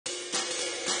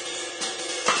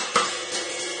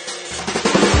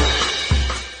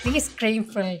These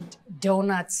cream-filled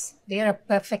donuts, they are a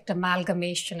perfect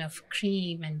amalgamation of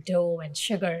cream and dough and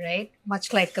sugar, right?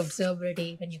 Much like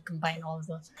observability when you combine all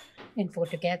the info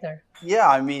together. Yeah,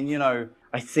 I mean,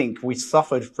 I think we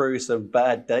suffered through some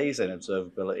bad days in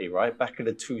observability, right? Back in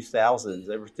the 2000s,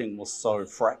 everything was so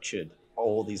fractured.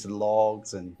 All these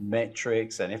logs and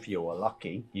metrics, and if you were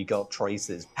lucky, you got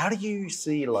traces. How do you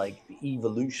see like the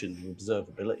evolution of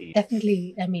observability?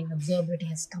 Definitely, I mean, observability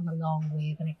has come a long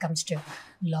way when it comes to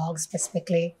logs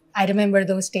specifically. I remember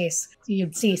those days.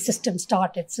 You'd see system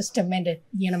started, system ended,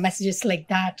 messages like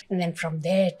that. And then from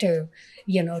there to,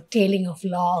 tailing of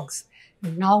logs.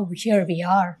 Now here we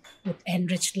are with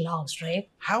enriched logs, right?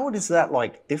 How is that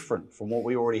like different from what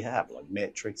we already have, like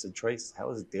metrics and traces?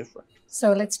 How is it different?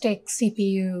 So let's take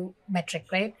CPU metric,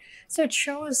 right? So it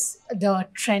shows the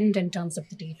trend in terms of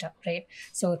the data, right?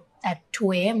 So at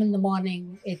 2 a.m. in the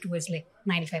morning, it was like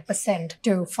 95%.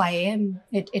 To 5 a.m.,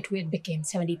 it became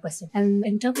 70%. And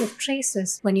in terms of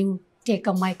traces, when you take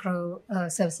a micro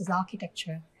services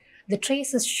architecture, the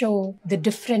traces show the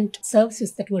different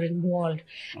services that were involved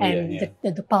and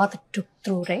the path it took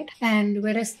through, right? And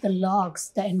whereas the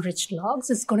logs, the enriched logs,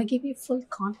 is going to give you full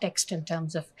context in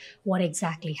terms of what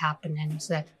exactly happened, and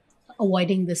so that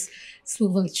avoiding this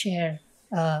swivel chair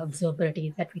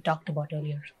observability that we talked about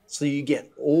earlier. So you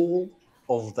get all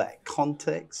of that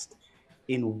context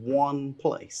in one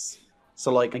place.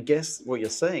 So like, I guess what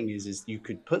you're saying is you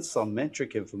could put some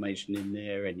metric information in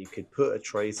there, and you could put a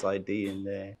trace ID in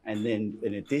there. And then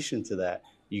in addition to that,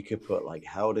 you could put like,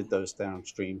 how did those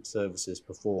downstream services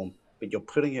perform? But you're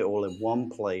putting it all in one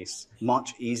place,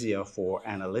 much easier for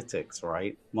analytics,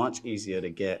 right? Much easier to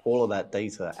get all of that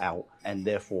data out. And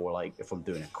therefore, like if I'm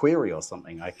doing a query or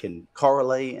something, I can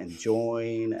correlate and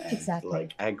join and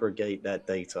like aggregate that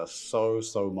data so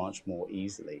much more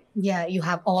easily. Yeah, you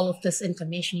have all of this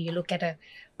information. You look at a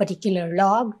particular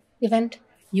log event,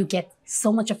 you get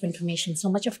so much of information, so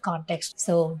much of context.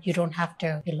 So you don't have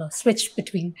to, switch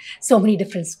between so many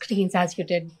different screens as you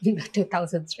did in the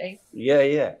 2000s, right?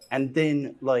 Yeah. And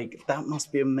then like, that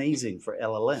must be amazing for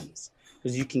LLMs,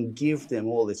 because you can give them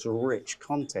all this rich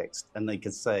context, and they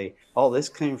can say, oh, this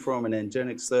came from an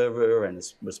Nginx server and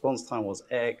its response time was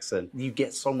X, and you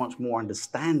get so much more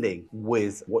understanding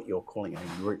with what you're calling an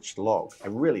enriched log. I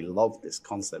really love this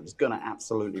concept. It's going to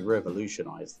absolutely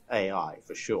revolutionize AI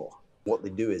for sure. What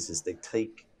they do is they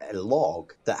take a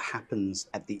log that happens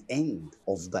at the end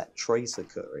of that trace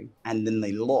occurring, and then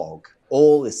they log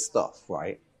all this stuff,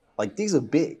 right? Like these are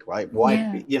big, right?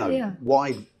 Wide,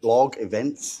 wide log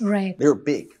events, right? They're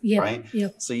big, right?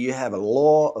 So you have a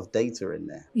lot of data in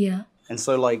there. Yeah. And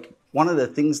so like one of the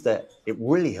things that it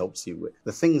really helps you with,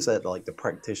 the things that like the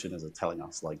practitioners are telling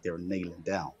us, like they're nailing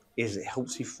down, is it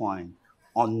helps you find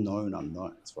unknown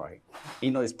unknowns, right?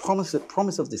 This promise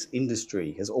of this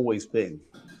industry has always been,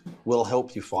 we'll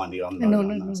help you find the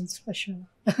unknown unknowns. For sure.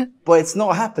 But it's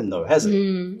not happened though, has it?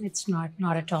 It's not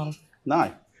at all.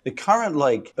 No. The current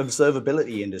like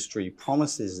observability industry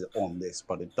promises on this,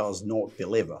 but it does not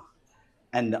deliver.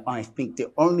 And I think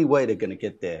the only way they're going to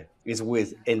get there is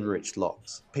with enriched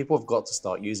logs. People have got to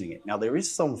start using it. Now, there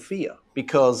is some fear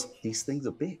because these things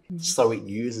are big. So it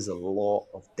uses a lot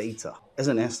of data. As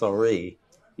an SRE,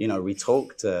 we've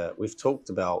talked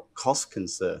about cost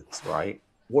concerns, right?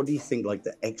 What do you think like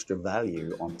the extra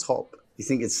value on top? Do you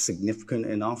think it's significant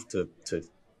enough to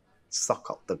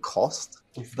suck up the cost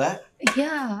of that?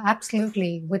 Yeah,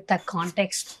 absolutely. With that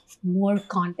context, more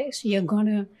context, you're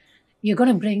gonna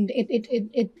bring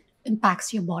it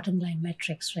impacts your bottom line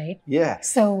metrics, right? Yeah.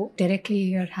 So directly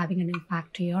you're having an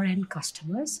impact to your end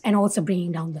customers, and also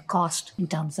bringing down the cost in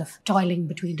terms of toiling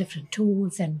between different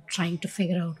tools and trying to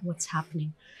figure out what's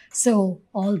happening. So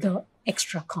all the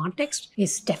extra context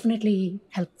is definitely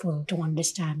helpful to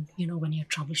understand, when you're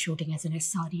troubleshooting as an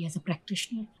SRE, as a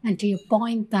practitioner. And to your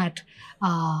point that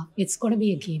it's going to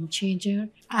be a game changer,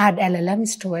 add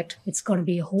LLMs to it, it's going to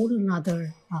be a whole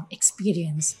nother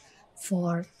experience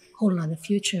for whole other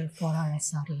future for our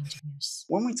SRE engineers.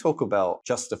 When we talk about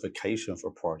justification for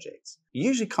projects, it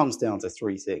usually comes down to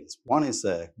three things. One is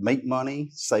make money,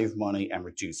 save money, and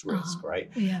reduce risk, right?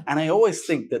 Yeah. And I always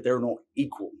think that they're not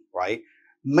equal, right?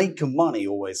 Making money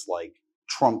always like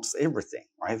trumps everything,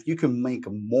 right? If you can make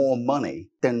more money,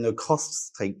 then the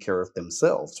costs take care of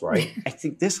themselves, right? I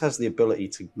think this has the ability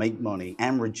to make money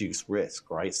and reduce risk,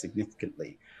 right?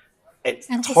 Significantly. It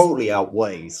totally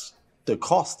outweighs the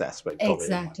cost aspect of it.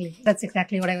 Exactly. That's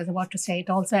exactly what I was about to say. It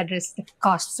also addresses the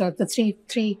cost. So the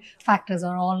three factors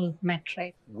are all met,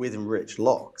 right? With enriched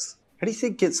logs. How do you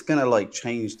think it's going to like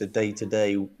change the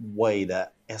day-to-day way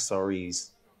that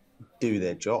SREs do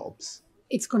their jobs?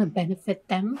 It's going to benefit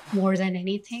them more than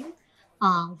anything.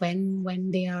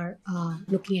 when they are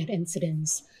looking at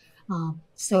incidents.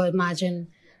 So imagine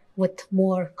with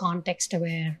more context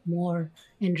aware, more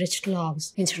enriched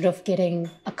logs, instead of getting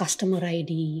a customer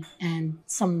ID and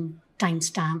some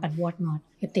timestamp and whatnot,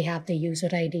 if they have the user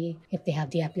ID, if they have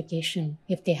the application,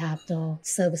 if they have the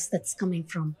service that's coming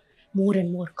from, more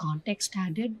and more context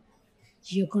added,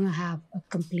 you're going to have a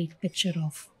complete picture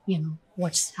of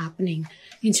what's happening,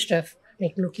 instead of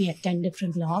like looking at 10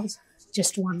 different logs,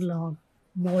 just one log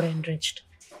more enriched,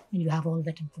 and you have all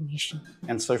that information.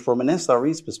 And so from an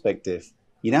SRE's perspective,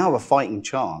 you now have a fighting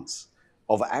chance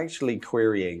of actually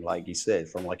querying, like you said,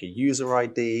 from like a user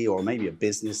ID or maybe a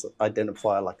business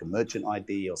identifier like a merchant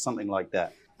ID or something like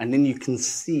that. And then you can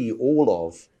see all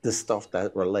of the stuff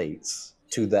that relates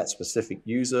to that specific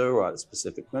user or a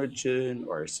specific merchant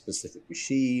or a specific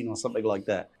machine or something like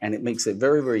that. And it makes it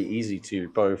very, very easy to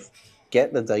both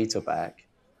get the data back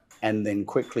and then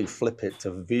quickly flip it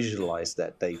to visualize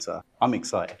that data. I'm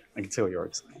excited. I can tell you're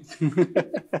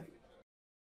excited.